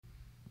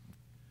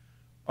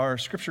Our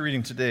scripture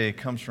reading today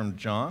comes from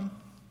John,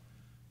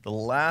 the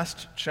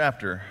last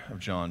chapter of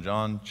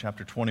John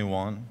chapter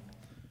 21. And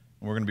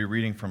we're going to be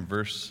reading from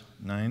verse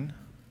 9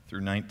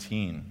 through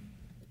 19.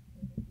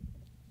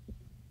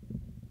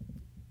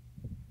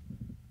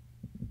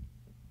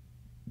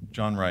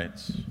 John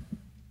writes,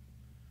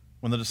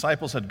 "When the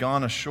disciples had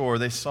gone ashore,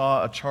 they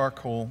saw a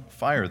charcoal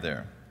fire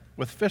there,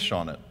 with fish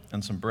on it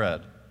and some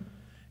bread.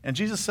 And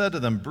Jesus said to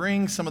them,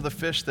 'Bring some of the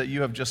fish that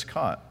you have just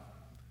caught.'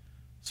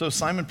 So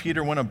Simon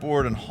Peter went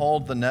aboard and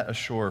hauled the net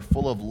ashore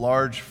full of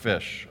large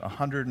fish,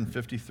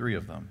 153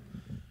 of them,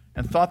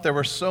 and thought there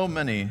were so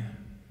many,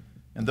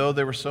 and though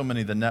there were so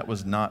many, the net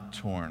was not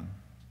torn.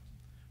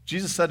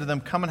 Jesus said to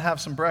them, 'Come and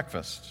have some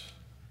breakfast.'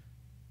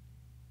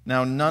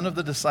 Now none of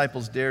the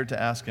disciples dared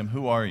to ask him,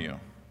 'Who are you?'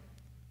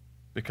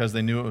 because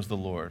they knew it was the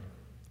Lord.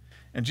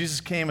 And Jesus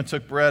came and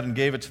took bread and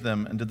gave it to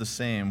them and did the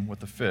same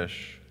with the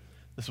fish.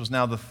 This was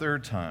now the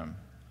third time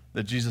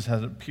that Jesus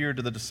had appeared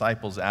to the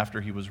disciples after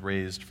he was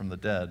raised from the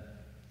dead.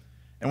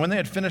 And when they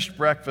had finished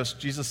breakfast,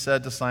 Jesus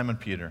said to Simon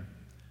Peter,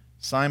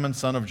 'Simon,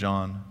 son of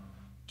John,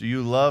 do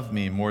you love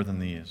me more than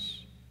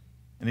these?'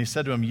 And he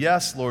said to him,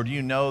 'Yes, Lord,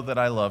 you know that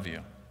I love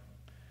you.'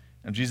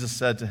 And Jesus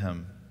said to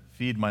him,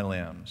 'Feed my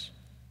lambs.'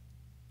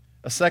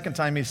 A second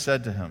time he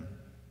said to him,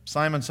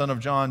 'Simon, son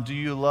of John, do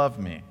you love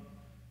me?'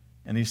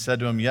 And he said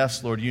to him,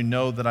 'Yes, Lord, you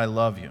know that I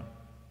love you.'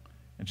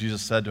 And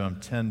Jesus said to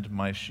him, 'Tend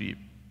my sheep.'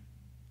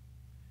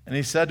 And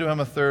he said to him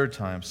a third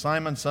time,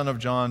 'Simon, son of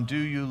John, do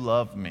you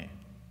love me?'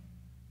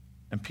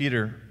 And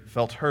Peter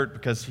felt hurt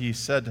because he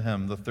said to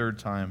him the third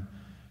time,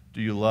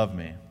 'Do you love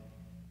me?'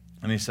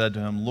 And he said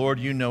to him, 'Lord,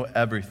 you know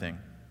everything.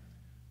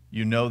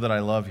 You know that I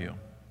love you.'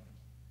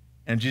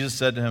 And Jesus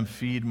said to him,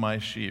 'Feed my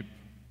sheep.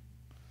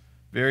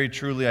 Very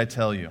truly I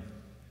tell you,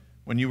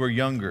 when you were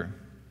younger,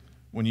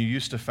 when you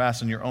used to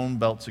fasten your own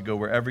belt to go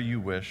wherever you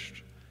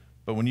wished,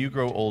 but when you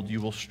grow old, you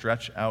will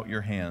stretch out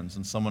your hands,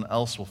 and someone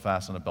else will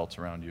fasten a belt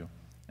around you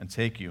and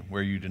take you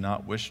where you do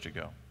not wish to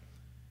go.'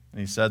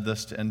 And he said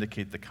this to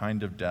indicate the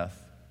kind of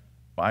death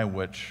by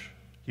which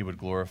he would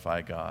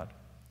glorify God.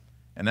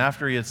 And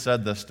after he had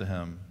said this to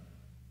him,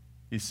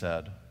 he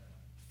said,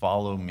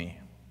 'Follow me.'"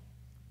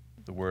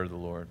 The word of the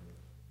Lord.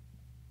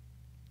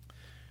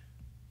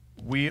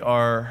 We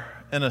are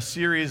in a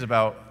series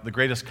about the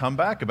greatest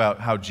comeback,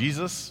 about how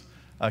Jesus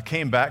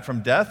came back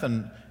from death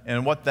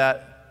and what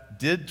that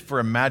did for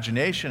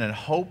imagination and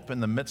hope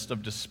in the midst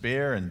of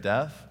despair and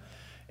death.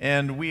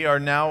 And we are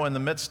now in the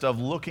midst of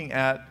looking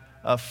at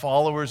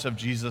followers of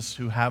Jesus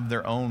who have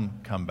their own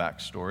comeback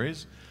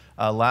stories.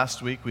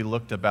 Last week we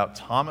looked about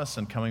Thomas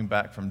and coming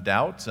back from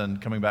doubt and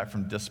coming back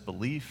from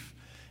disbelief.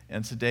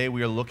 And today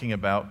we are looking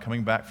about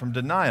coming back from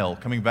denial,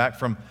 coming back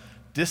from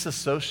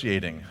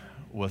disassociating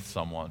with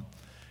someone.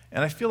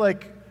 And I feel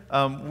like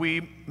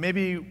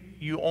maybe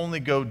you only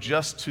go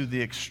just to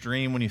the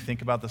extreme when you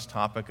think about this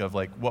topic of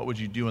like, what would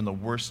you do in the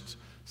worst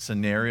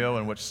scenario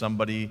in which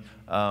somebody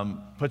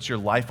puts your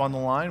life on the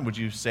line? Would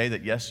you say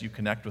that, yes, you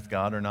connect with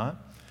God or not?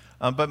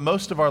 But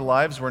most of our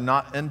lives, we're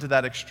not into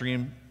that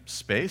extreme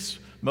space.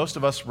 Most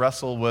of us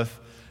wrestle with,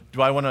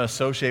 do I want to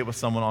associate with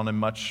someone on a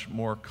much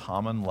more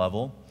common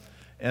level?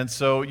 And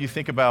so you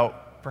think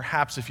about,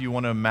 perhaps if you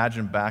want to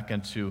imagine back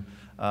into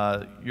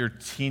your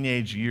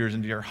teenage years,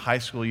 into your high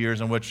school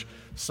years in which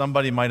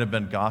somebody might have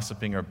been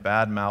gossiping or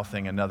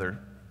bad-mouthing another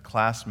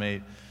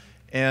classmate.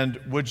 And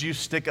would you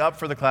stick up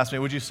for the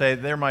classmate? Would you say,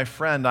 "They're my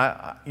friend.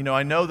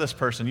 I know this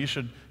person. You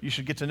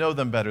should get to know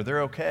them better.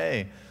 They're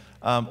okay."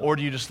 Or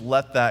do you just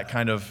let that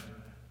kind of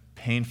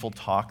painful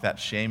talk, that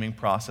shaming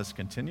process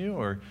continue?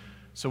 Or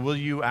so will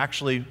you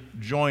actually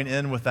join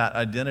in with that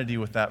identity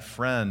with that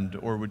friend,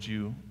 or would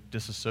you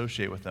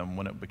disassociate with them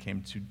when it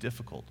became too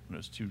difficult, when it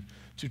was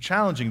too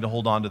challenging to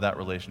hold on to that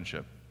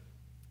relationship?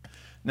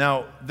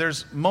 Now,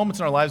 there's moments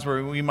in our lives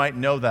where we might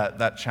know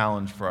that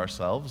challenge for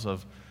ourselves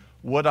of,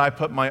 would I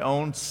put my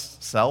own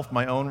self,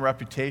 my own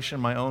reputation,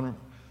 my own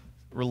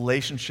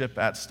relationship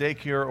at stake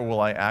here, or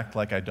will I act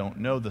like I don't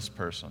know this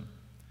person?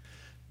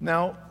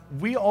 Now,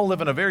 we all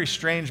live in a very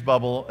strange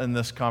bubble in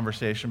this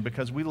conversation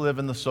because we live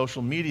in the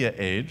social media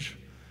age,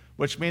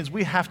 which means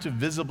we have to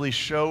visibly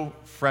show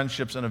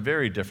friendships in a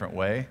very different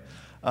way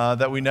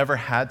that we never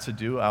had to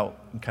do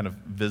out kind of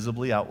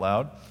visibly out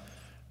loud.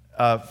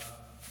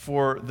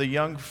 For the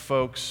young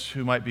folks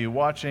who might be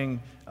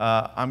watching,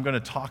 I'm going to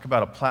talk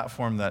about a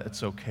platform that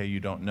it's okay you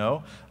don't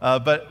know.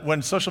 But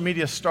when social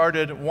media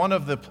started, one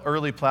of the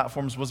early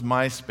platforms was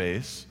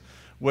MySpace,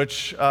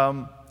 which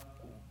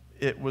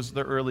it was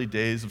the early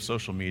days of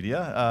social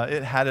media.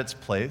 It had its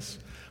place.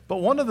 But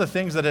one of the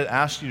things that it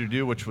asked you to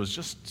do, which was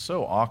just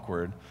so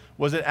awkward,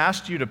 was it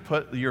asked you to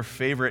put your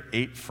favorite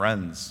 8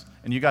 friends,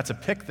 and you got to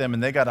pick them,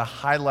 and they got a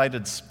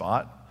highlighted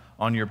spot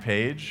on your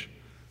page,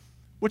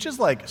 which is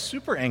like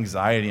super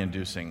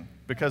anxiety-inducing,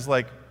 because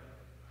like,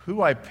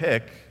 who I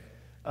pick,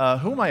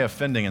 who am I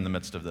offending in the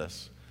midst of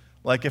this?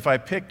 Like, if I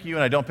pick you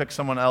and I don't pick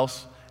someone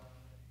else,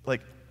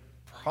 like,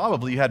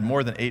 probably you had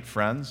more than 8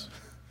 friends.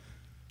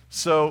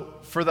 So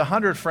for the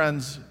 100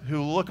 friends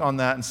who look on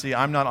that and see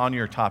I'm not on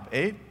your top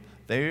 8,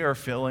 they are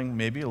feeling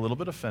maybe a little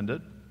bit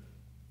offended.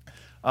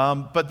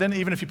 But then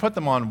even if you put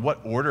them on,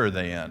 what order are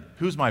they in?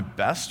 Who's my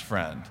best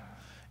friend?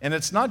 And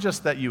it's not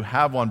just that you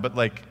have one, but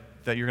like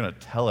that you're going to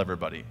tell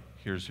everybody,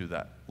 here's who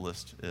that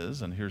list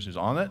is and here's who's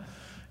on it.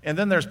 And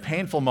then there's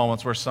painful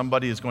moments where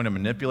somebody is going to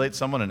manipulate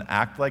someone and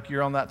act like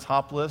you're on that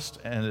top list,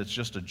 and it's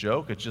just a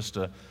joke. It's just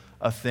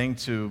a thing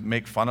to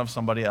make fun of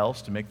somebody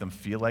else, to make them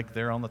feel like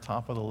they're on the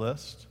top of the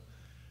list.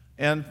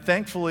 And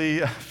thankfully,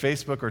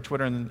 Facebook or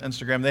Twitter and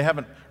Instagram, they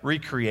haven't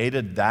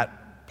recreated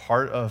that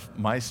part of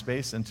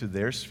MySpace into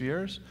their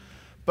spheres.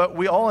 But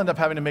we all end up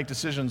having to make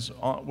decisions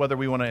on whether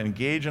we want to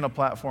engage in a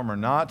platform or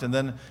not, and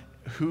then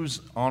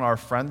who's on our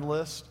friend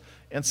list.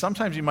 And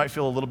sometimes you might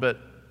feel a little bit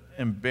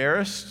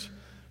embarrassed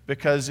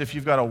because if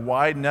you've got a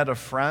wide net of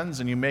friends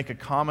and you make a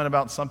comment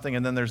about something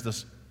and then there's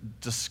this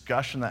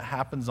discussion that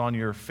happens on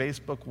your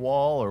Facebook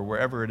wall or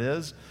wherever it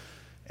is,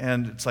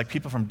 and it's like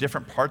people from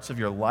different parts of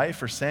your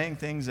life are saying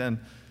things, and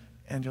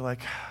you're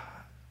like,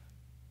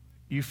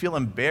 you feel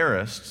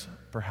embarrassed,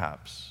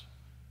 perhaps,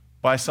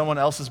 by someone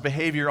else's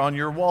behavior on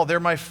your wall. They're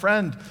my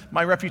friend.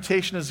 My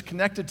reputation is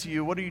connected to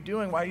you. What are you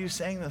doing? Why are you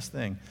saying this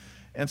thing?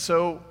 And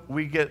so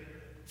we get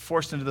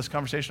forced into this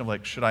conversation of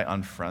like, should I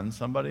unfriend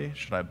somebody?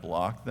 Should I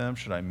block them?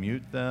 Should I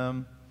mute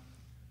them?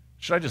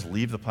 Should I just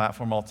leave the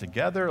platform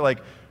altogether? Like,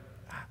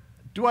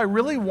 do I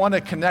really want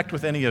to connect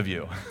with any of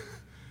you?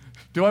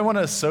 Do I want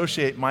to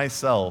associate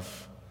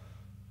myself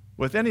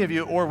with any of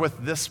you or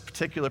with this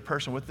particular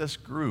person, with this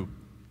group?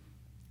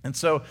 And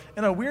so,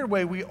 in a weird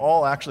way, we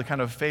all actually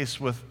kind of face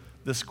with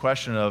this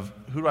question of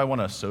who do I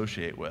want to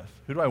associate with?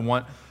 Who do I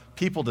want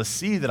people to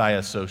see that I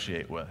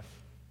associate with?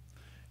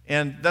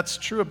 And that's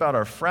true about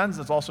our friends.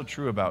 It's also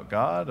true about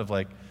God, of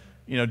like,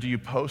 do you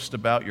post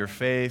about your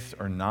faith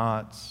or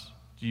not?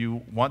 Do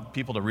you want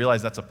people to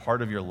realize that's a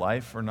part of your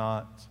life or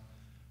not?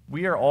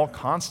 We are all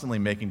constantly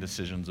making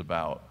decisions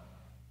about,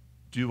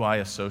 do I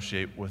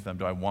associate with them?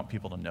 Do I want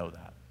people to know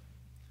that?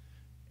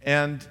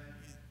 And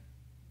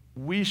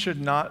we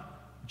should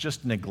not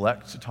just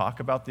neglect to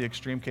talk about the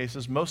extreme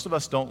cases. Most of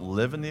us don't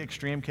live in the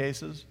extreme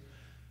cases,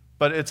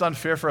 but it's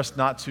unfair for us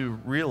not to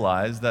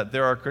realize that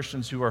there are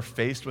Christians who are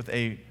faced with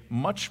a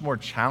much more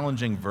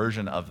challenging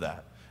version of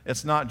that.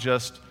 It's not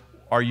just,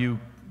 are you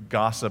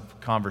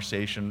gossip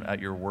conversation at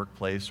your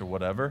workplace or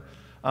whatever,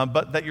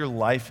 but that your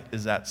life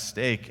is at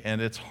stake,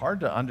 and it's hard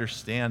to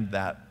understand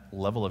that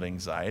level of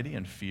anxiety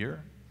and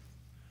fear.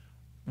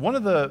 One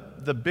of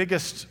the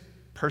biggest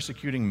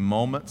persecuting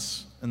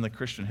moments in the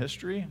Christian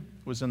history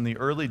was in the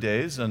early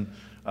days, and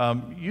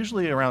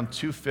usually around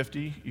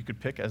 250 you could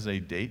pick as a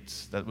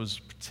date that was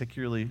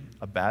particularly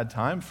a bad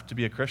time to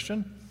be a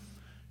Christian.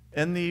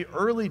 In the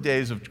early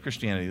days of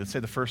Christianity, let's say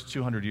the first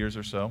 200 years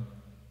or so,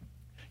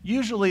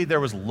 usually there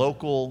was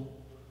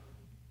local,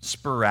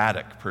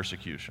 sporadic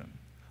persecution.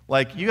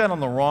 Like, you got on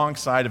the wrong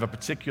side of a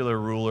particular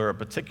ruler, a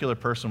particular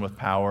person with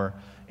power,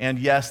 and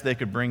yes, they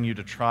could bring you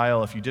to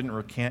trial. If you didn't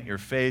recant your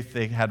faith,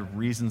 they had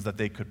reasons that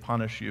they could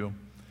punish you.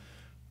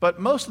 But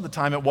most of the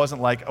time, it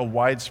wasn't like a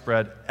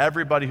widespread,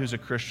 everybody who's a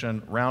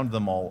Christian, round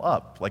them all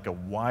up, like a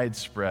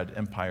widespread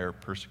empire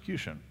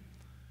persecution.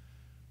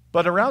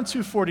 But around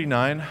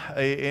 249,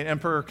 an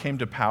emperor came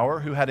to power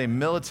who had a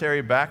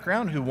military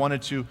background, who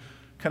wanted to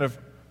kind of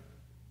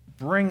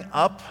bring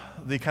up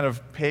the kind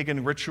of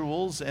pagan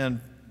rituals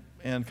and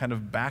kind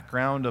of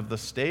background of the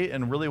state,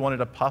 and really wanted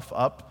to puff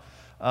up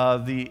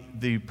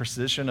the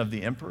precision of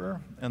the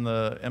emperor and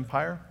the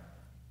empire.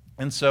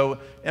 And so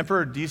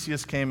Emperor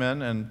Decius came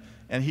in,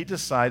 and he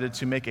decided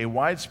to make a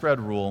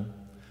widespread rule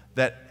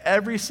that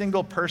every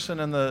single person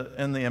in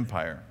the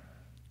empire,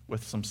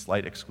 with some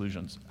slight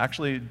exclusions.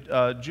 Actually,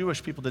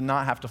 Jewish people did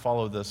not have to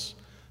follow this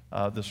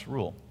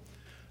rule.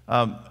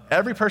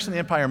 Every person in the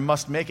empire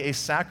must make a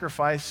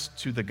sacrifice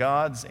to the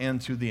gods and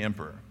to the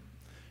emperor.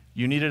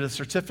 You needed a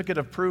certificate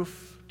of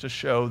proof to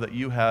show that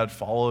you had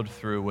followed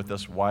through with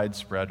this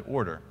widespread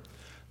order.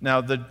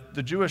 Now,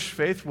 the Jewish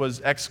faith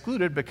was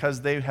excluded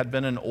because they had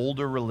been an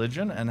older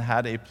religion and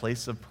had a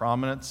place of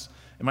prominence.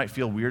 It might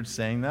feel weird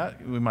saying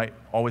that. We might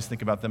always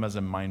think about them as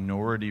a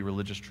minority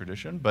religious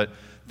tradition, but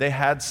they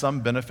had some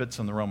benefits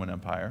in the Roman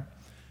Empire.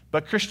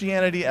 But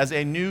Christianity, as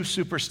a new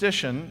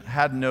superstition,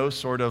 had no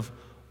sort of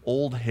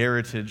old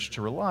heritage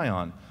to rely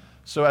on.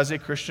 So as a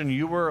Christian,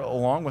 you were,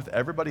 along with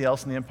everybody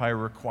else in the empire,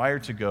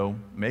 required to go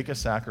make a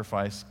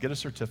sacrifice, get a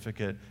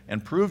certificate,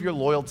 and prove your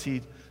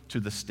loyalty to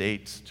the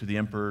state, to the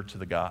emperor, to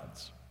the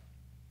gods.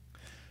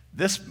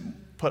 This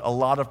put a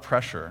lot of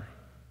pressure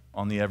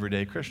on the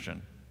everyday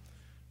Christian,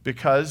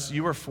 because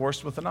you were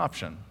forced with an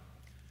option.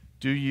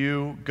 Do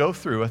you go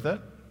through with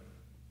it,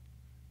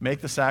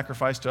 make the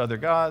sacrifice to other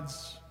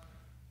gods,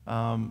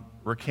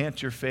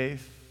 recant your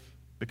faith,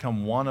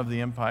 become one of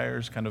the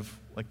empires, kind of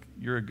like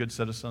you're a good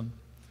citizen?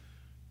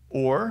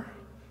 Or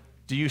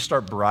do you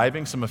start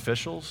bribing some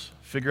officials,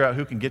 figure out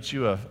who can get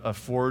you a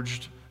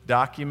forged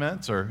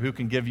document, or who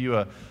can give you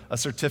a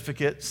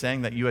certificate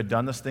saying that you had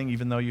done this thing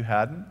even though you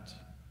hadn't?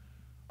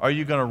 Are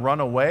you going to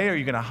run away? Are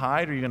you going to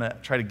hide? Are you going to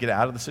try to get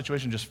out of the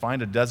situation, just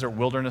find a desert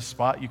wilderness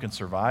spot you can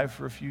survive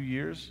for a few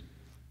years?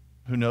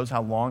 Who knows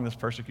how long this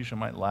persecution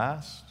might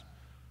last?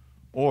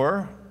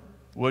 Or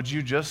Would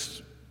you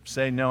just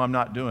say, no, I'm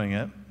not doing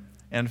it,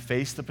 and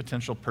face the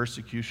potential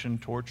persecution,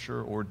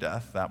 torture, or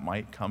death that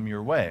might come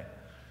your way?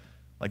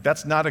 Like,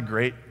 that's not a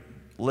great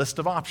list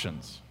of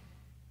options.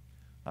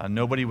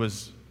 Nobody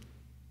was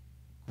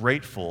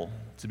grateful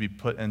to be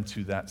put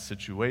into that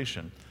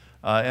situation.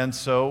 And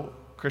so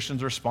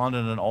Christians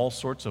responded in all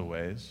sorts of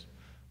ways,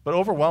 but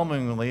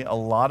overwhelmingly, a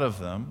lot of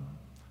them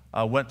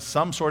went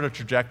some sort of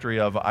trajectory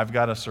of, I've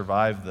got to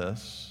survive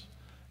this,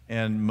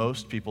 and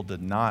most people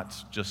did not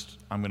just,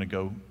 I'm going to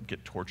go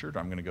get tortured,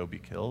 I'm going to go be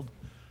killed.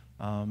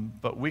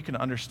 But we can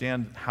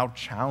understand how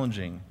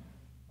challenging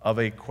of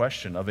a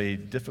question, of a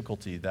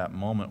difficulty that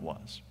moment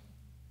was.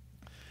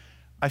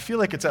 I feel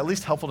like it's at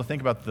least helpful to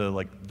think about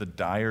the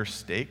dire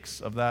stakes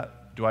of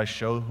that. Do I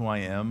show who I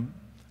am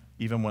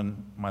even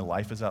when my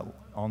life is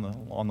on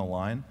the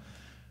line?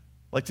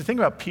 Like, to think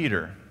about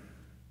Peter.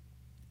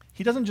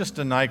 He doesn't just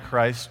deny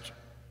Christ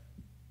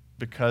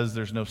because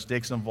there's no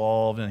stakes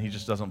involved and he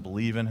just doesn't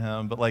believe in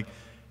him, but like,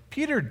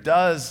 Peter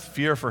does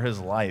fear for his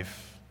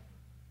life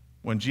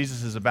when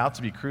Jesus is about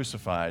to be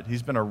crucified.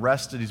 He's been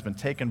arrested, he's been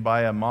taken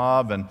by a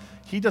mob, and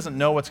he doesn't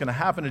know what's going to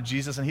happen to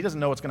Jesus, and he doesn't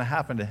know what's going to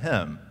happen to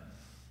him.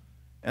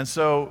 And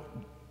so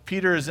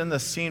Peter is in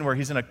this scene where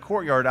he's in a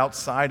courtyard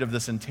outside of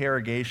this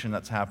interrogation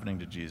that's happening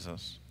to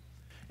Jesus.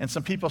 And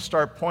some people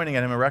start pointing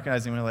at him and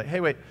recognizing him, like,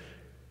 hey, wait,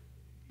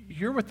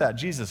 you're with that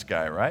Jesus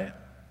guy, right?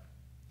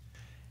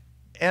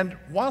 And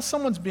while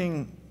someone's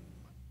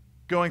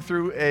going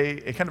through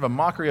a kind of a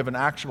mockery of an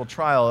actual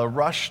trial, a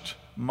rushed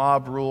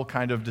mob rule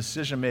kind of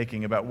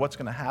decision-making about what's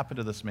going to happen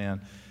to this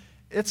man,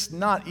 it's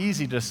not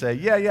easy to say,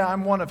 yeah,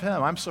 I'm one of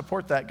him. I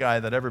support that guy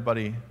that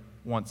everybody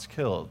wants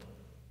killed.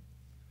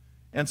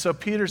 And so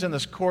Peter's in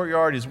this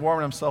courtyard, he's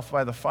warming himself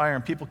by the fire,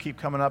 and people keep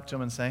coming up to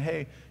him and saying,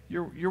 hey,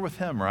 you're with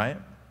him, right?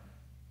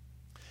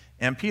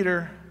 And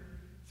Peter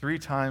 3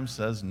 times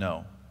says,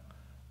 no,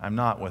 I'm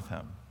not with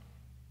him.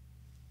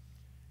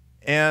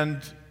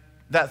 And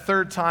that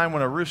third time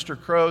when a rooster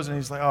crows and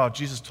he's like, oh,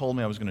 Jesus told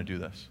me I was going to do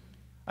this.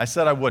 I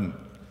said I wouldn't.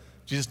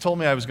 Jesus told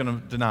me I was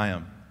going to deny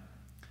him.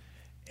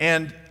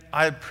 And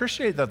I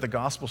appreciate that the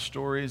gospel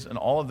stories and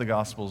all of the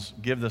gospels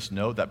give this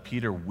note that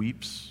Peter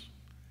weeps,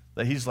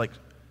 that he's like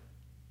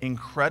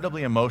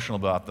incredibly emotional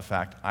about the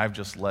fact, I've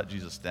just let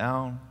Jesus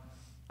down.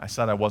 I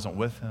said I wasn't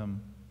with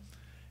him.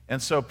 And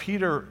so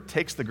Peter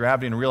takes the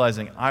gravity in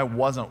realizing I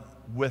wasn't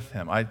with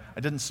him. I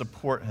didn't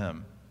support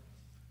him.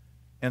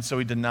 And so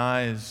he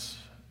denies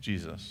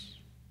Jesus.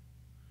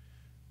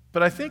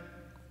 But I think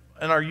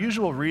in our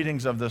usual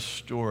readings of this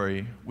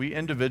story, we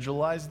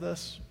individualize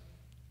this,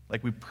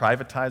 like we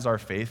privatize our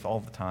faith all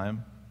the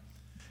time.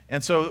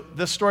 And so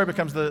this story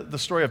becomes the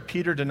story of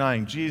Peter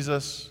denying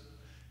Jesus,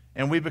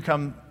 and we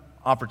become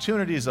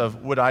opportunities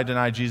of, would I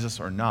deny Jesus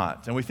or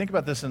not? And we think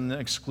about this in an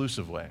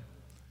exclusive way,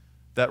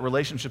 that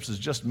relationships is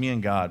just me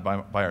and God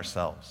by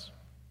ourselves.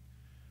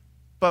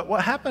 But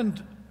what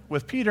happened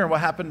with Peter and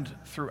what happened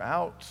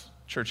throughout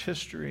church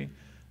history,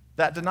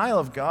 that denial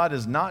of God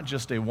is not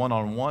just a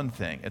one-on-one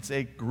thing, it's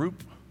a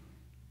group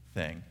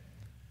thing.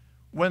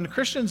 When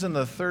Christians in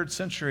the 3rd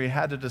century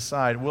had to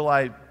decide, will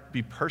I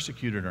be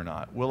persecuted or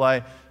not? Will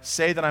I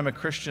say that I'm a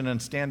Christian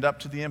and stand up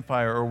to the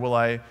empire, or will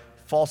I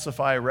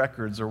falsify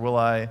records, or will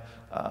I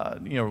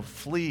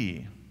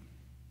flee?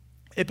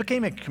 It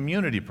became a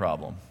community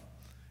problem.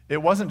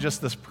 It wasn't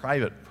just this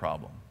private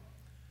problem.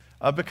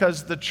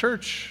 Because the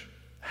church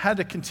had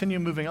to continue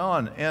moving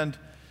on, and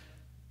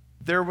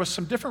there was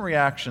some different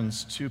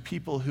reactions to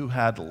people who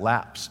had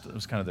lapsed. It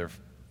was kind of their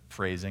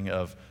phrasing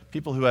of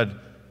people who had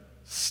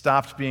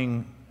stopped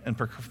being and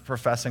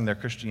professing their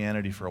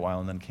Christianity for a while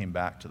and then came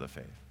back to the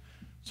faith.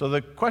 So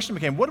the question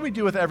became, what do we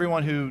do with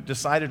everyone who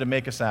decided to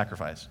make a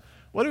sacrifice?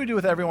 What do we do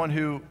with everyone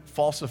who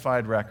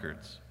falsified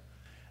records?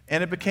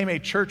 And it became a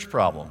church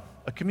problem,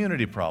 a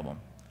community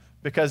problem,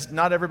 because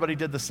not everybody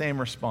did the same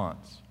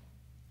response.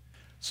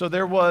 So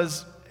there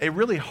was a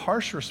really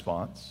harsh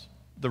response,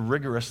 the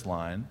rigorous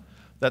line,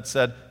 that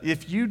said,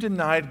 if you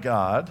denied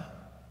God,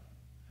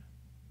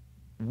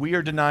 we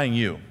are denying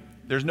you.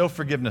 There's no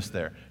forgiveness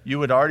there.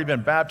 You had already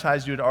been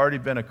baptized, you had already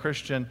been a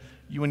Christian.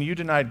 When you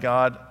denied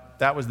God,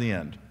 that was the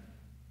end.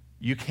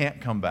 You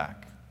can't come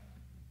back.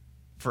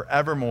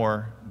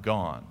 Forevermore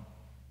gone.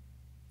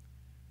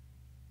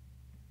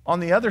 On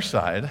the other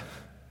side,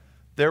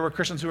 there were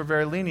Christians who were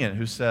very lenient,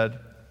 who said,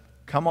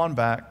 come on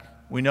back.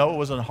 We know it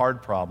was a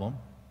hard problem.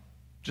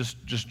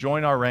 Just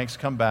join our ranks,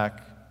 come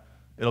back.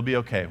 It'll be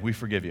okay. We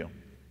forgive you.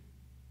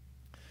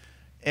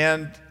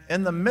 And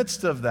in the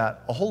midst of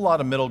that, a whole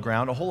lot of middle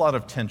ground, a whole lot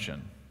of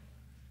tension.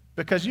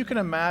 Because you can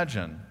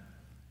imagine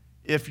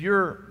if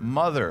your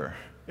mother,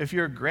 if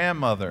your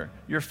grandmother,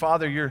 your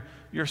father,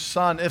 your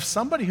son, if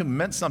somebody who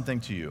meant something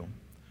to you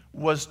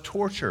was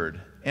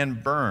tortured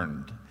and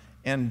burned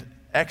and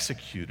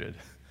executed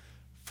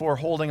for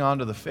holding on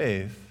to the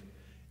faith,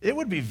 it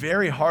would be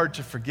very hard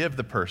to forgive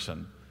the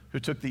person who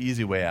took the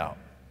easy way out.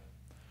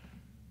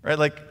 Right?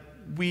 Like,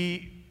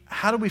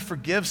 how do we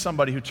forgive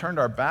somebody who turned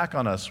our back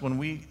on us when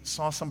we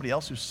saw somebody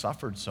else who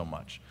suffered so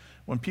much?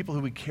 When people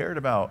who we cared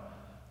about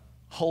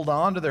hold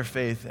on to their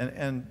faith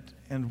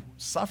and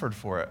suffered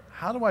for it.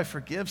 How do I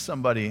forgive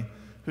somebody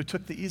who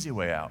took the easy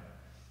way out?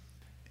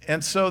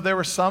 And so there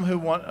were some who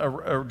want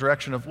a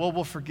direction of, well,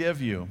 we'll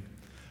forgive you,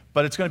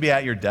 but it's going to be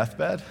at your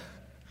deathbed.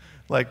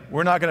 Like,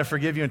 we're not going to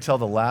forgive you until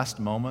the last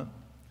moment.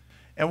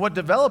 And what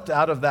developed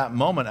out of that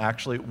moment,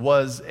 actually,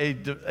 was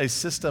a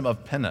system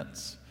of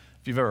penance.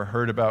 If you've ever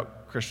heard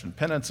about Christian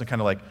penance and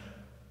kind of like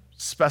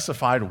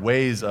specified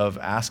ways of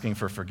asking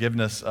for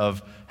forgiveness,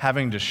 of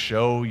having to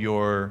show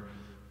your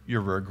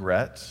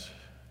regret,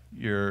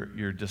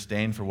 your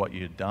disdain for what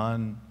you had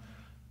done,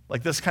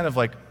 like this kind of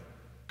like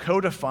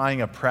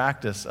codifying a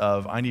practice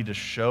of I need to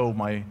show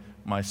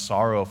my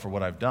sorrow for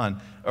what I've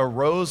done,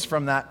 arose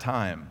from that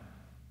time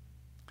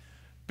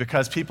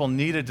because people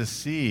needed to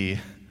see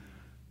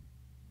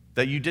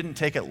that you didn't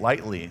take it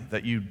lightly,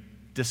 that you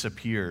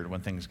disappeared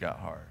when things got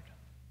hard.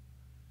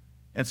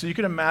 And so you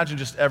can imagine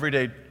just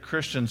everyday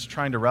Christians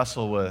trying to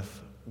wrestle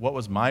with, what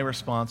was my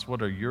response?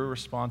 What are your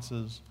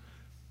responses?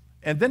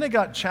 And then it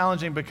got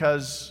challenging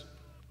because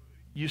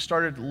you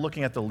started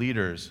looking at the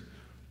leaders.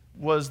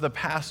 Was the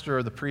pastor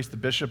or the priest, the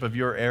bishop of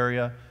your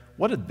area,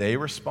 what did they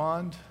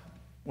respond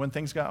when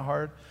things got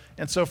hard?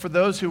 And so for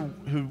those who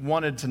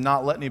wanted to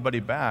not let anybody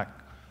back,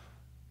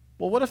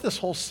 well, what if this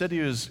whole city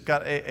has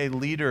got a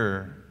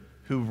leader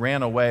who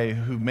ran away,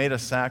 who made a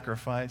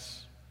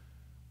sacrifice?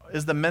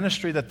 Is the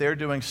ministry that they're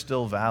doing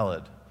still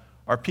valid?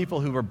 Are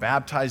people who were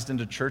baptized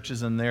into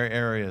churches in their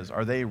areas,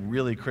 are they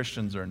really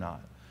Christians or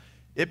not?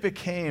 It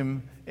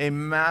became a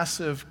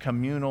massive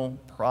communal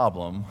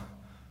problem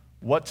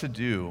what to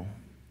do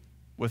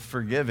with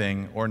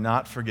forgiving or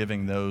not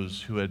forgiving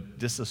those who had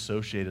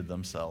disassociated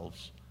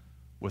themselves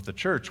with the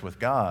church, with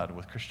God,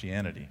 with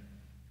Christianity.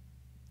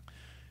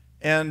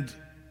 And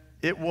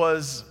it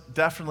was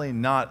definitely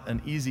not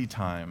an easy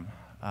time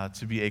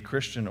to be a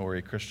Christian or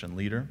a Christian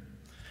leader.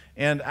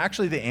 And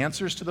actually the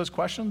answers to those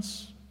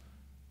questions,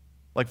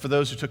 like for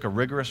those who took a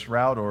rigorous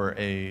route or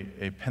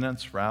a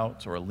penance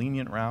route or a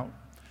lenient route,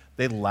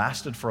 they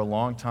lasted for a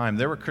long time.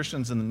 There were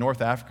Christians in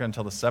North Africa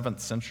until the 7th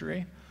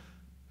century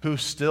who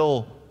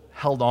still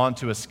held on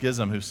to a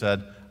schism, who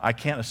said, I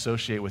can't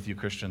associate with you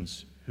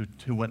Christians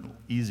who went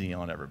easy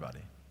on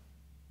everybody.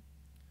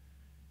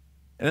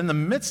 And in the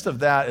midst of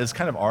that is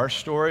kind of our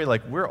story.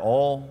 Like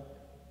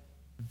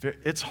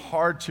it's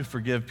hard to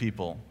forgive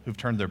people who've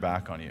turned their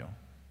back on you.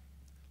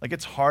 Like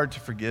it's hard to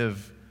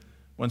forgive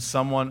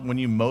when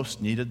you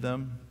most needed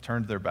them,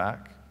 turned their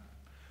back.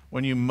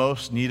 When you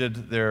most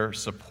needed their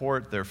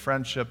support, their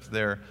friendship,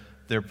 their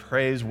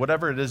praise,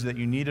 whatever it is that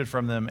you needed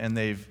from them, and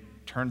they've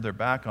turned their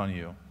back on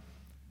you.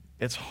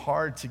 It's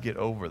hard to get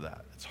over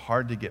that. It's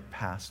hard to get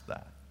past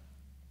that.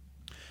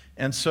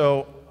 And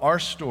so our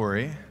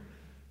story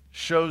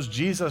shows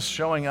Jesus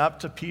showing up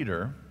to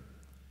Peter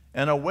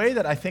in a way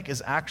that I think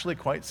is actually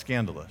quite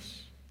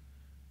scandalous.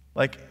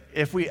 Like,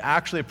 if we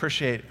actually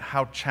appreciate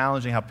how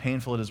challenging, how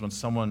painful it is when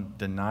someone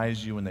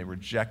denies you, when they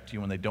reject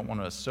you, when they don't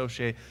want to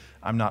associate,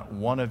 I'm not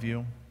one of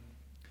you.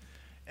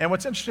 And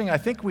what's interesting, I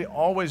think we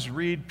always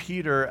read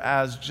Peter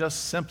as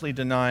just simply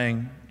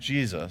denying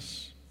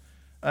Jesus.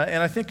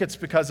 And I think it's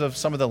because of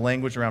some of the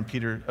language around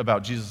Peter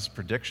about Jesus'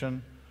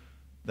 prediction,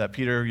 that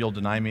Peter, you'll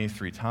deny me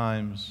 3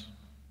 times.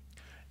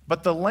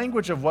 But the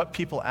language of what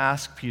people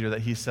ask Peter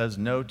that he says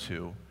no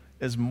to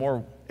is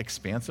more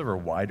expansive or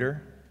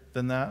wider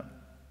than that.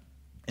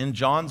 In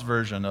John's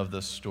version of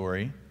this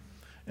story,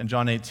 in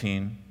John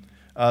 18,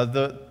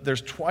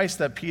 there's twice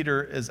that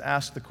Peter is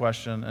asked the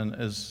question and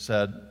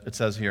it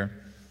says here,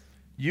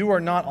 you are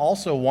not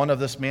also one of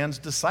this man's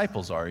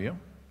disciples, are you?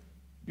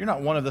 You're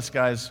not one of this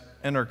guy's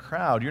inner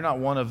crowd. You're not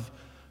one of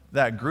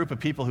that group of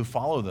people who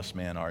follow this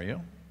man, are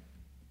you?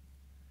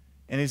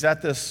 And he's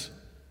at this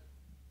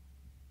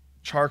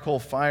charcoal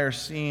fire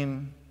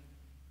scene,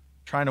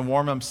 trying to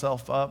warm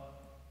himself up,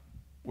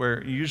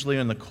 where usually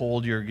in the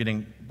cold you're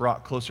getting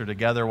brought closer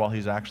together while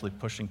he's actually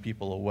pushing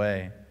people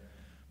away.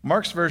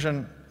 Mark's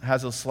version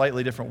has a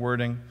slightly different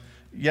wording.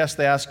 Yes,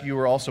 they ask, you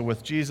were also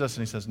with Jesus,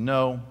 and he says,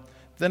 no.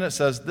 Then it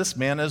says, this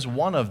man is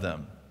one of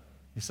them.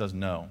 He says,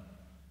 no.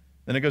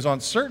 Then it goes on,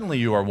 certainly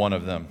you are one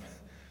of them,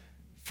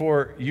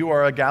 for you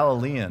are a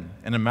Galilean.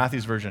 And in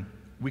Matthew's version,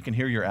 we can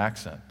hear your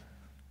accent.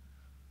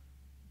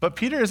 But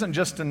Peter isn't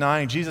just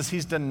denying Jesus,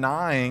 he's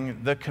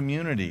denying the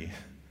community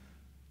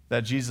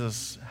that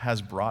Jesus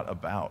has brought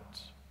about.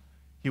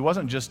 He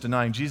wasn't just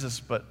denying Jesus,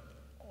 but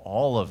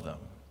all of them.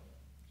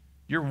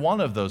 You're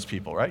one of those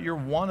people, right? You're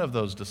one of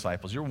those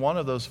disciples. You're one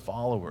of those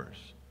followers.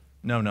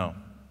 No,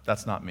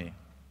 that's not me.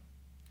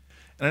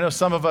 And I know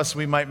some of us,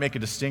 we might make a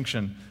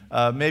distinction.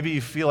 Maybe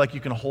you feel like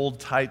you can hold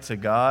tight to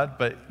God,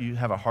 but you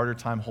have a harder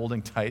time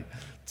holding tight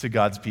to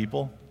God's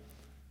people.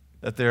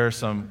 That there are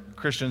some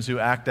Christians who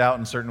act out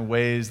in certain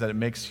ways that it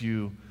makes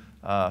you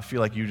feel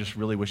like you just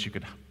really wish you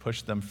could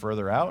push them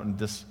further out and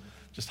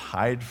just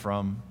hide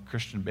from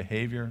Christian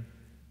behavior.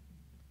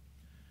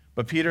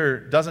 But Peter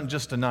doesn't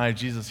just deny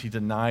Jesus, he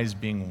denies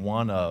being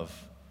one of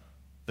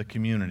the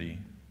community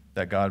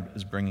that God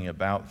is bringing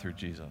about through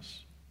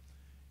Jesus.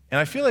 And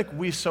I feel like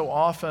we so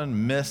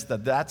often miss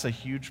that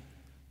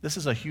this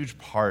is a huge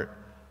part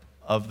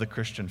of the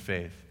Christian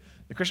faith.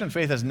 The Christian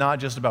faith is not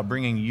just about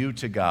bringing you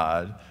to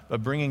God,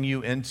 but bringing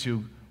you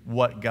into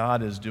what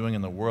God is doing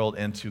in the world,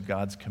 into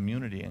God's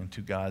community,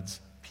 into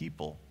God's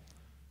people.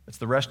 It's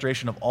the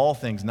restoration of all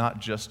things, not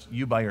just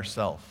you by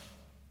yourself.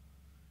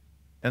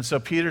 And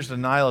so Peter's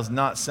denial is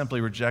not simply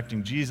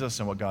rejecting Jesus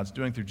and what God's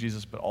doing through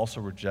Jesus, but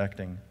also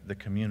rejecting the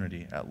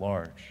community at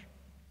large.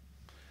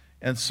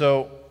 And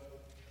so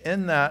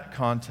in that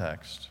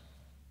context,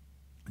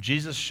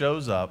 Jesus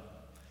shows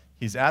up.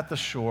 He's at the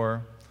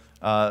shore.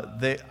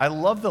 I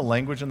love the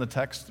language in the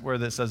text where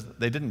it says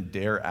they didn't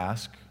dare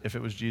ask if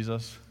it was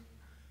Jesus.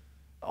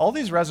 All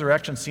these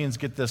resurrection scenes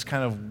get this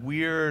kind of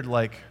weird,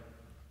 like,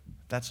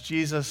 that's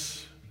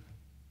Jesus,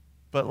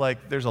 but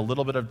like there's a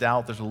little bit of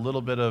doubt. There's a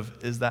little bit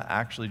of, is that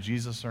actually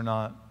Jesus or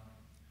not?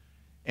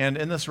 And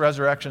in this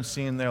resurrection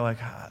scene, they're like,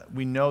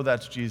 we know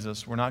that's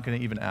Jesus. We're not going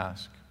to even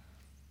ask.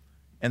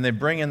 And they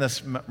bring in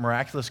this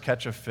miraculous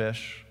catch of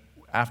fish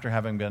after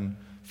having been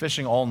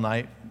fishing all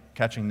night,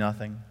 catching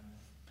nothing.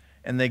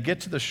 And they get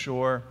to the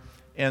shore,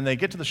 and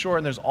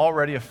there's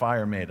already a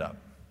fire made up.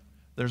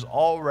 There's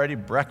already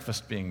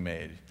breakfast being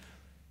made.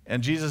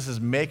 And Jesus is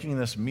making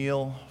this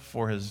meal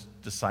for his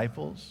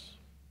disciples.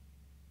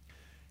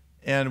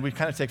 And we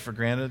kind of take for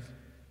granted,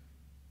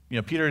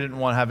 Peter didn't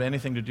want to have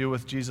anything to do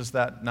with Jesus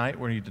that night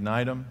where he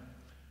denied him.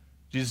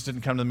 Jesus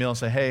didn't come to the meal and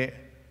say, hey,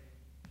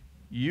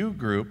 you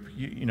group,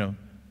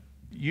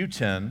 you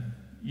 10,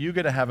 you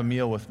get to have a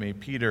meal with me.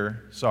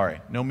 Peter,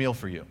 sorry, no meal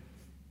for you.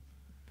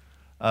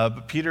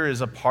 But Peter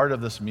is a part of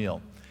this meal.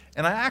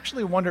 And I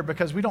actually wonder,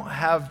 because we don't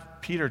have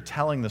Peter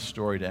telling the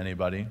story to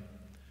anybody,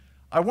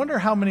 I wonder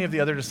how many of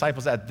the other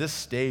disciples at this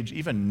stage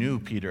even knew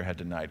Peter had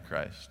denied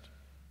Christ.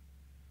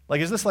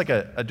 Like, is this like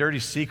a dirty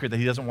secret that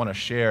he doesn't want to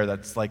share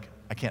that's like,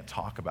 I can't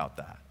talk about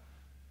that?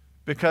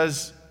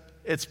 Because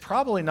it's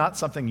probably not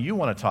something you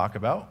want to talk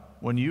about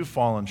when you've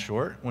fallen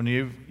short, when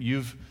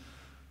you've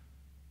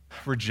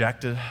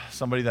rejected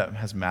somebody that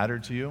has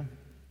mattered to you.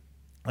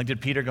 Like,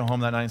 did Peter go home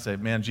that night and say,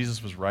 man,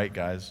 Jesus was right,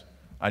 guys.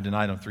 I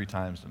denied him 3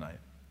 times tonight.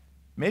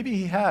 Maybe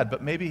he had,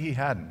 but maybe he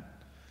hadn't.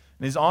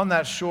 And he's on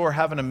that shore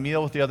having a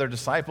meal with the other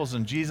disciples,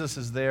 and Jesus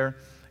is there,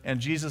 and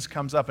Jesus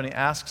comes up and he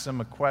asks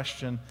him a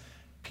question,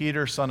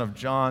 Peter, son of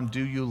John,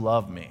 do you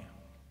love me?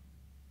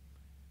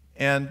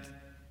 And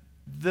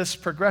this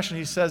progression,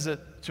 he says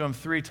it to him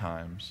 3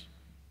 times.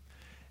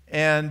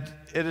 And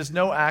it is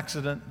no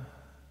accident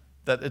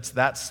that it's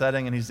that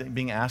setting and he's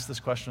being asked this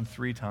question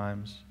 3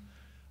 times.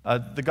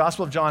 The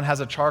Gospel of John has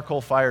a charcoal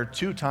fire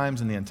 2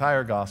 times in the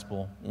entire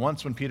Gospel,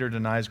 once when Peter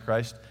denies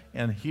Christ,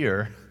 and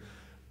here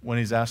when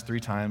he's asked 3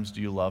 times, do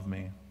you love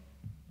me?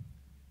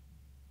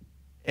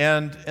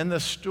 And in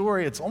this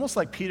story, it's almost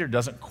like Peter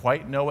doesn't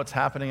quite know what's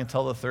happening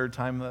until the 3rd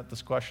time that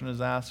this question is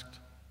asked.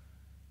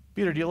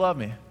 Peter, do you love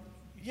me?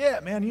 Yeah,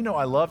 man,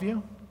 I love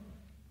you.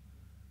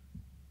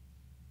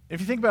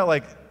 If you think about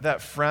like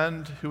that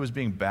friend who was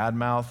being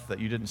badmouthed that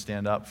you didn't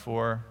stand up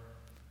for,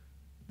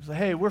 he's like,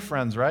 hey, we're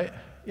friends, right?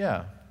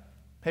 Yeah.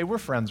 Hey, we're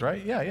friends,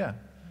 right? Yeah.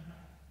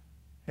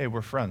 Hey,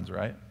 we're friends,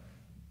 right?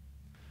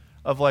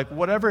 Of like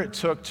whatever it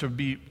took to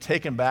be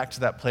taken back to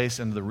that place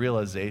and the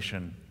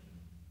realization,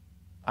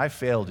 I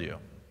failed you.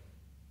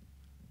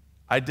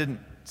 I didn't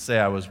say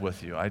I was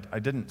with you. I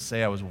didn't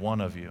say I was one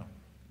of you.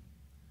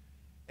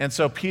 And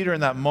so Peter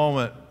in that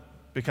moment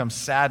becomes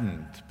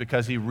saddened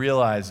because he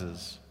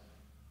realizes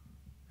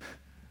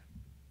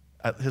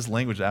his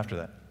language after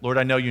that. Lord,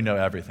 I know you know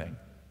everything.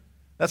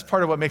 That's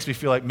part of what makes me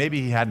feel like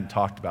maybe he hadn't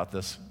talked about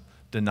this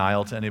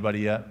denial to anybody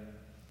yet,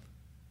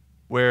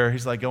 where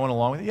he's like going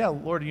along with it. Yeah,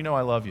 Lord, you know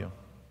I love you.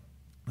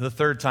 The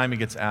 3rd time he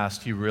gets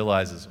asked, he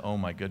realizes, oh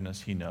my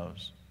goodness, he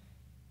knows.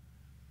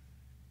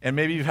 And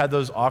maybe you've had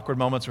those awkward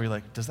moments where you're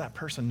like, does that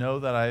person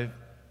know that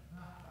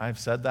I've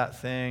said that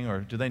thing?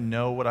 Or do they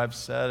know what I've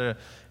said?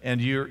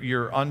 And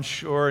you're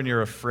unsure and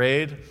you're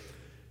afraid.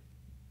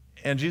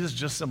 And Jesus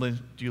just simply,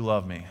 do you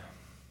love me?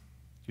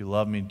 Do you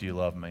love me? Do you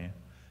love me?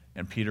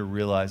 And Peter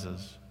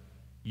realizes,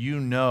 you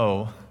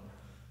know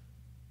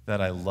that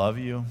I love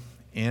you,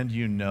 and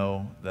you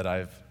know that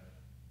I've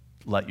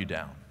let you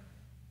down.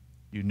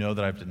 You know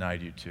that I've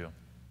denied you too.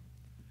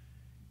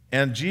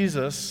 And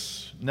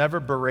Jesus never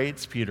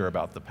berates Peter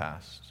about the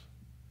past.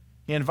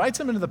 He invites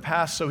him into the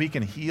past so he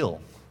can heal.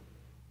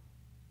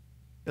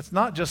 It's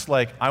not just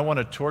like, I want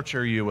to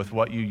torture you with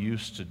what you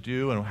used to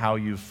do and how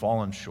you've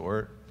fallen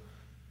short.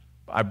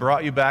 I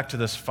brought you back to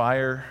this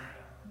fire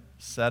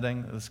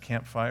setting, this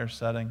campfire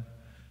setting.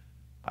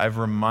 I've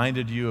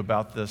reminded you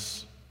about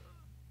this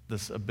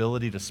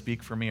ability to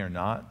speak for me or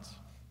not.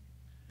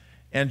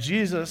 And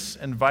Jesus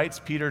invites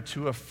Peter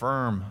to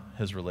affirm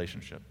his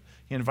relationship.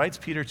 He invites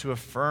Peter to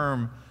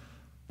affirm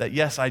that,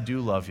 yes, I do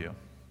love you.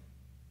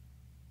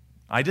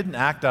 I didn't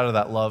act out of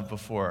that love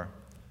before,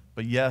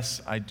 but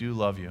yes, I do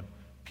love you.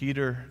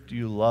 Peter, do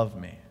you love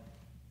me?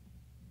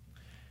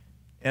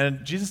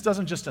 And Jesus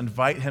doesn't just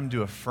invite him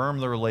to affirm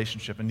the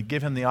relationship and to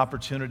give him the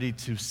opportunity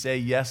to say,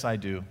 yes, I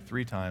do,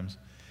 3 times.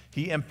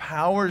 He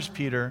empowers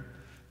Peter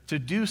to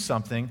do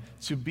something,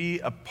 to be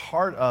a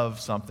part of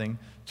something,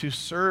 to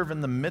serve in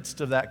the midst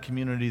of that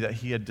community that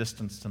he had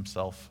distanced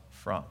himself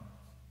from.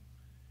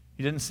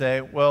 He didn't say,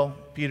 well,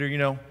 Peter,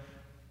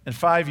 in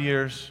 5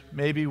 years,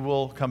 maybe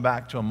we'll come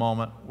back to a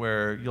moment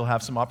where you'll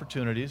have some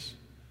opportunities.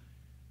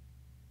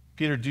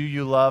 Peter, do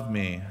you love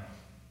me?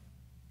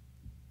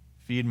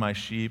 Feed my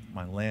sheep,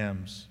 my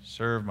lambs.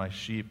 Serve my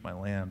sheep, my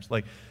lambs.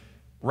 Like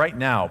right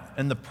now,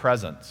 in the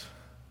present.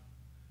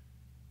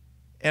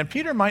 And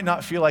Peter might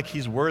not feel like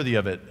he's worthy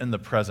of it in the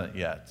present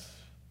yet.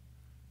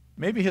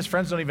 Maybe his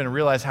friends don't even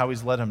realize how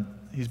he's let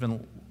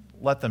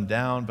them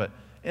down, but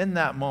in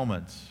that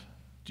moment,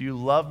 do you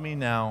love me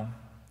now?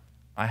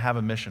 I have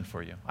a mission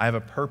for you. I have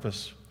a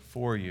purpose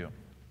for you.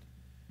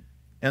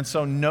 And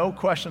so no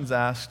questions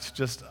asked,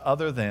 just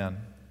other than,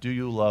 do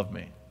you love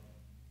me?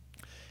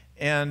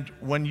 And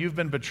when you've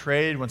been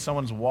betrayed, when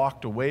someone's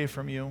walked away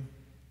from you,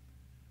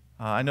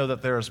 I know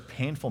that there's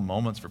painful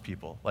moments for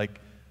people,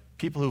 like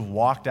people who've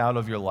walked out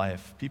of your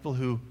life, people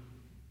who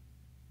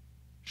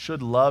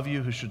should love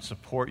you, who should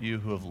support you,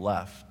 who have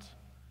left.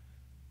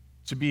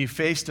 To be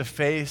face to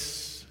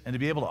face and to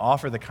be able to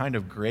offer the kind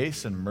of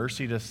grace and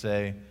mercy to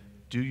say,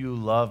 do you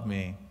love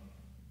me?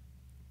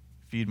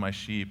 Feed my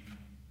sheep.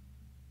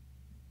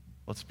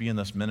 Let's be in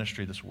this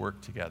ministry, this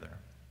work together.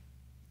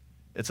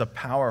 It's a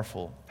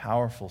powerful,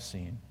 powerful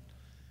scene.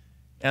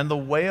 And the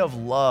way of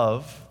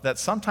love that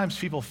sometimes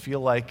people feel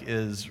like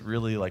is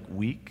really like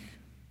weak,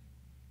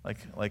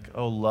 like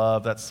oh,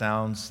 love, that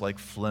sounds like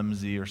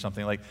flimsy or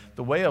something. Like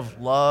the way of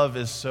love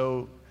is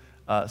so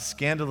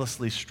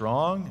scandalously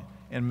strong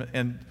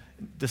and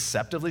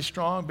deceptively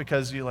strong,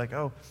 because you're like,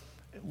 oh,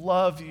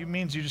 love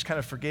means you just kind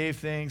of forgave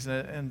things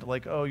and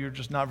like, oh, you're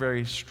just not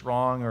very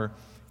strong or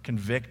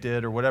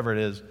convicted or whatever it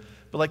is.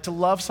 But like to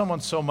love someone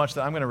so much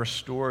that I'm going to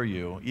restore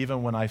you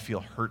even when I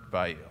feel hurt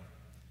by you.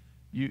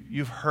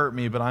 You've hurt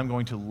me, but I'm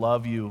going to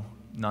love you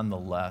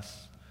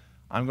nonetheless.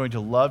 I'm going to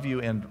love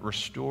you and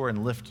restore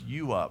and lift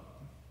you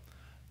up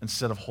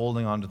instead of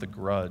holding on to the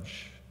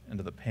grudge and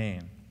to the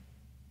pain.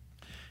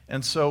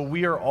 And so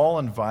we are all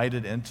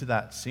invited into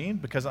that scene,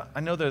 because I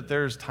know that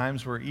there's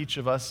times where each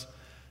of us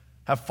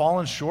have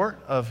fallen short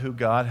of who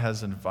God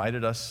has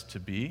invited us to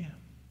be.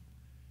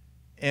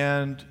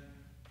 And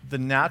the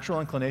natural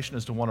inclination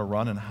is to want to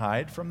run and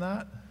hide from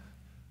that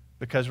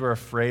because we're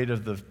afraid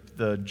of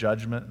the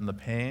judgment and the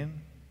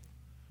pain.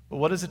 But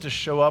what is it to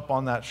show up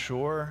on that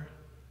shore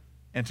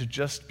and to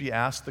just be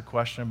asked the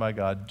question by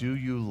God, do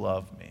you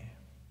love me?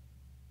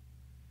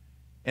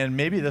 And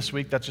maybe this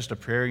week that's just a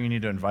prayer you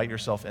need to invite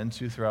yourself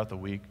into throughout the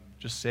week.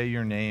 Just say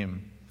your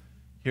name.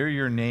 Hear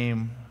your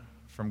name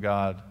from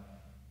God.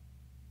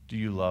 Do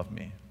you love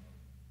me?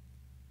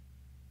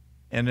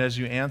 And as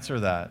you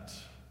answer that,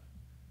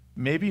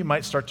 maybe you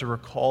might start to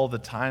recall the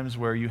times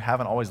where you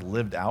haven't always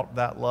lived out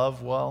that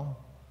love well.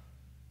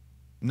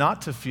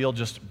 Not to feel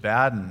just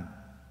bad and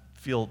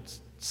feel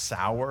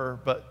sour,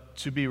 but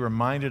to be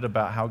reminded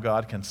about how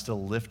God can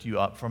still lift you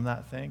up from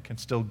that thing, can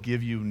still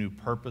give you new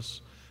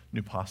purpose,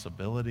 new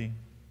possibility.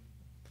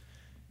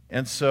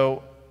 And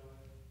so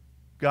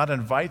God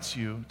invites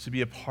you to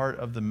be a part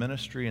of the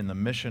ministry and the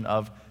mission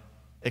of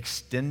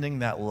extending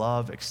that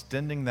love,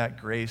 extending that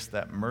grace,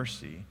 that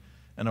mercy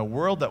in a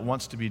world that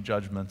wants to be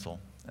judgmental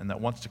and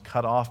that wants to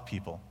cut off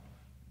people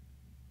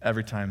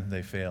every time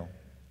they fail.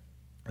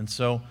 And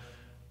so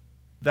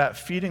that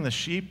feeding the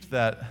sheep,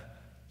 that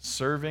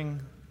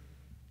serving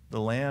the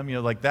lamb,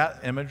 like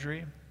that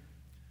imagery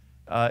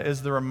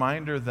is the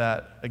reminder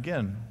that,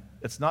 again,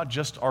 it's not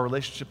just our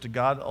relationship to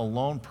God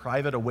alone,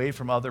 private, away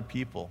from other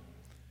people.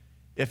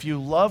 If you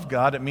love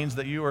God, it means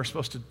that you are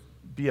supposed to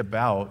be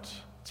about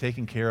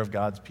taking care of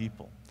God's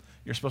people.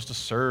 You're supposed to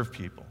serve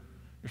people.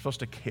 You're supposed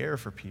to care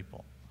for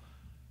people.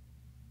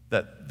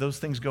 That those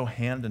things go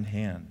hand in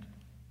hand.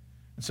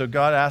 And so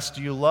God asks,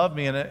 do you love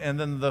me? And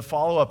then the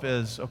follow-up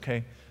is,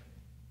 okay,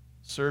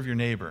 serve your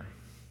neighbor.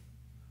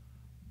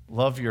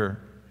 Love your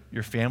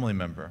family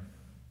member,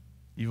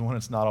 even when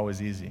it's not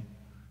always easy.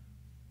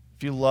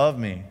 If you love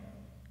me,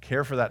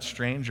 care for that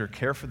stranger,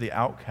 care for the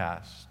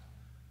outcast.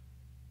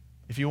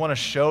 If you want to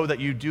show that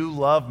you do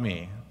love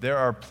me, there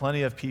are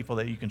plenty of people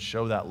that you can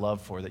show that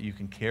love for, that you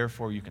can care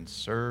for, you can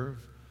serve.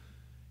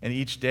 And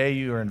each day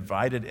you are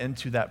invited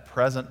into that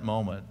present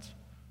moment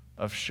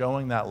of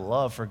showing that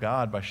love for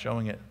God by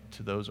showing it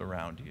to those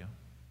around you.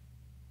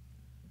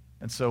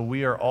 And so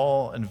we are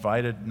all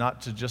invited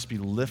not to just be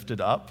lifted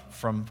up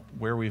from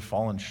where we've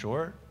fallen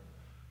short,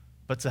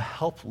 but to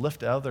help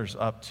lift others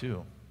up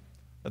too.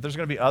 That there's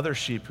going to be other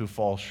sheep who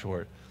fall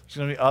short. There's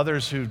going to be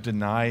others who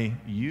deny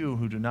you,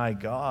 who deny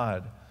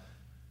God.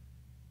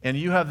 And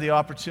you have the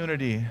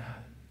opportunity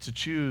to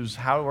choose,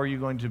 how are you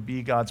going to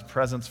be God's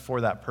presence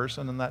for that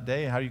person in that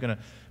day? How are you going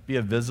to be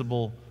a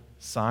visible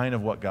sign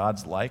of what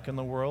God's like in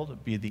the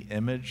world? Be the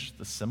image,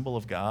 the symbol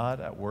of God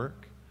at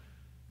work?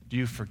 Do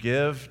you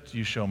forgive? Do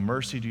you show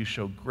mercy? Do you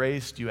show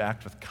grace? Do you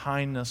act with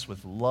kindness,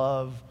 with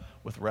love,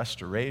 with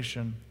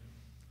restoration?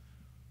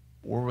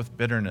 Or with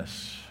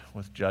bitterness,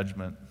 with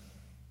judgment,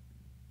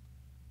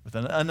 with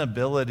an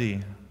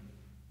inability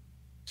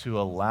to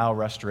allow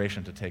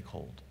restoration to take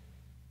hold?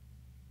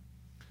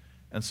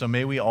 And so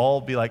may we all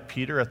be like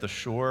Peter at the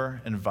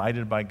shore,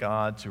 invited by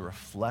God to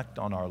reflect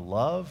on our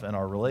love and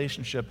our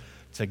relationship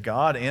to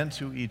God and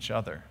to each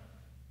other.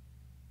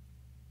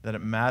 That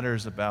it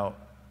matters about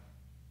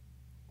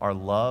our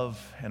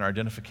love and our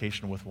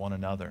identification with one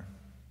another.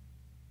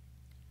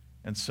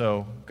 And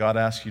so, God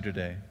asks you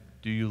today,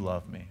 do you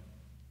love me?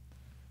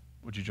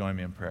 Would you join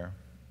me in prayer?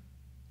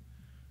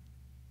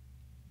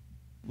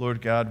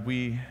 Lord God,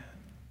 we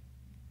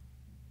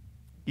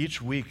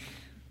each week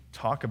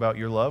talk about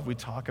your love. We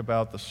talk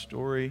about the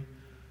story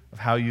of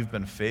how you've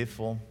been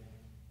faithful.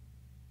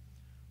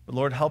 But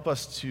Lord, help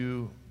us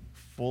to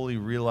fully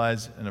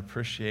realize and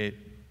appreciate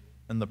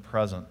in the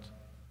present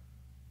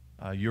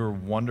your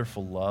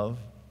wonderful love,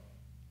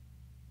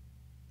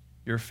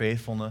 your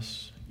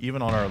faithfulness,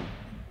 even on our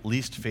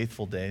least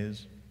faithful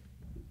days.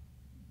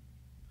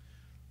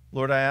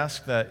 Lord, I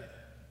ask that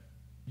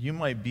you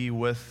might be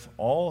with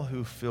all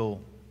who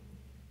feel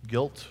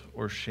guilt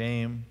or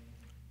shame,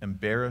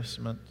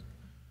 embarrassment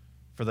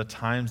for the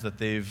times that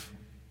they've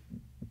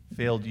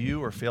failed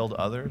you or failed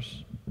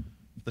others,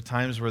 the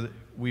times where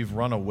we've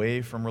run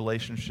away from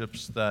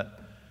relationships that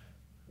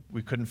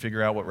we couldn't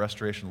figure out what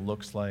restoration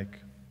looks like.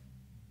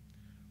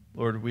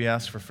 Lord, we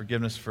ask for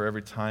forgiveness for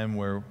every time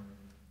where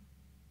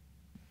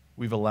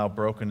we've allowed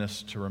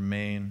brokenness to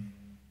remain.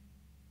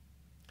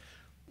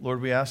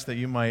 Lord, we ask that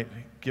you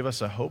might give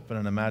us a hope and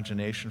an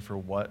imagination for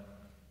what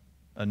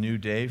a new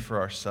day for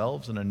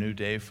ourselves and a new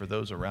day for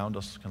those around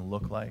us can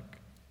look like.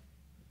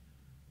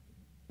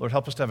 Lord,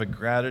 help us to have a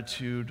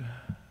gratitude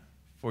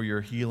for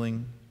your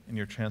healing and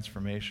your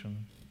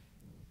transformation.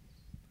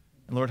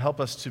 And Lord,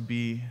 help us to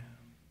be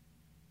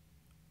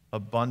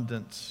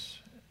abundant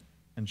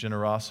in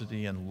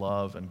generosity and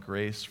love and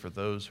grace for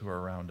those who are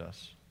around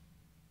us.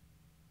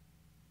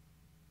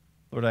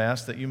 Lord, I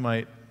ask that you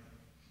might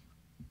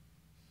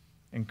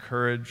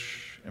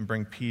encourage and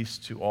bring peace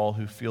to all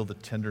who feel the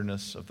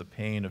tenderness of the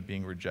pain of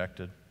being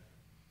rejected.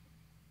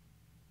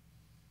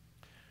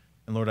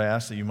 And Lord, I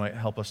ask that you might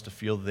help us to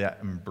feel that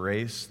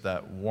embrace,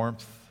 that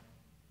warmth,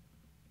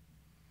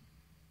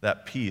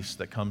 that peace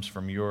that comes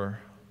from your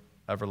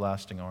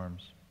everlasting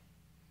arms.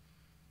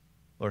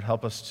 Lord,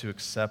 help us to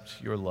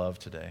accept your love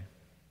today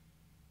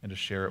and to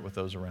share it with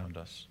those around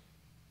us.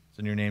 It's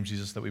in your name,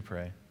 Jesus, that we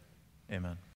pray. Amen.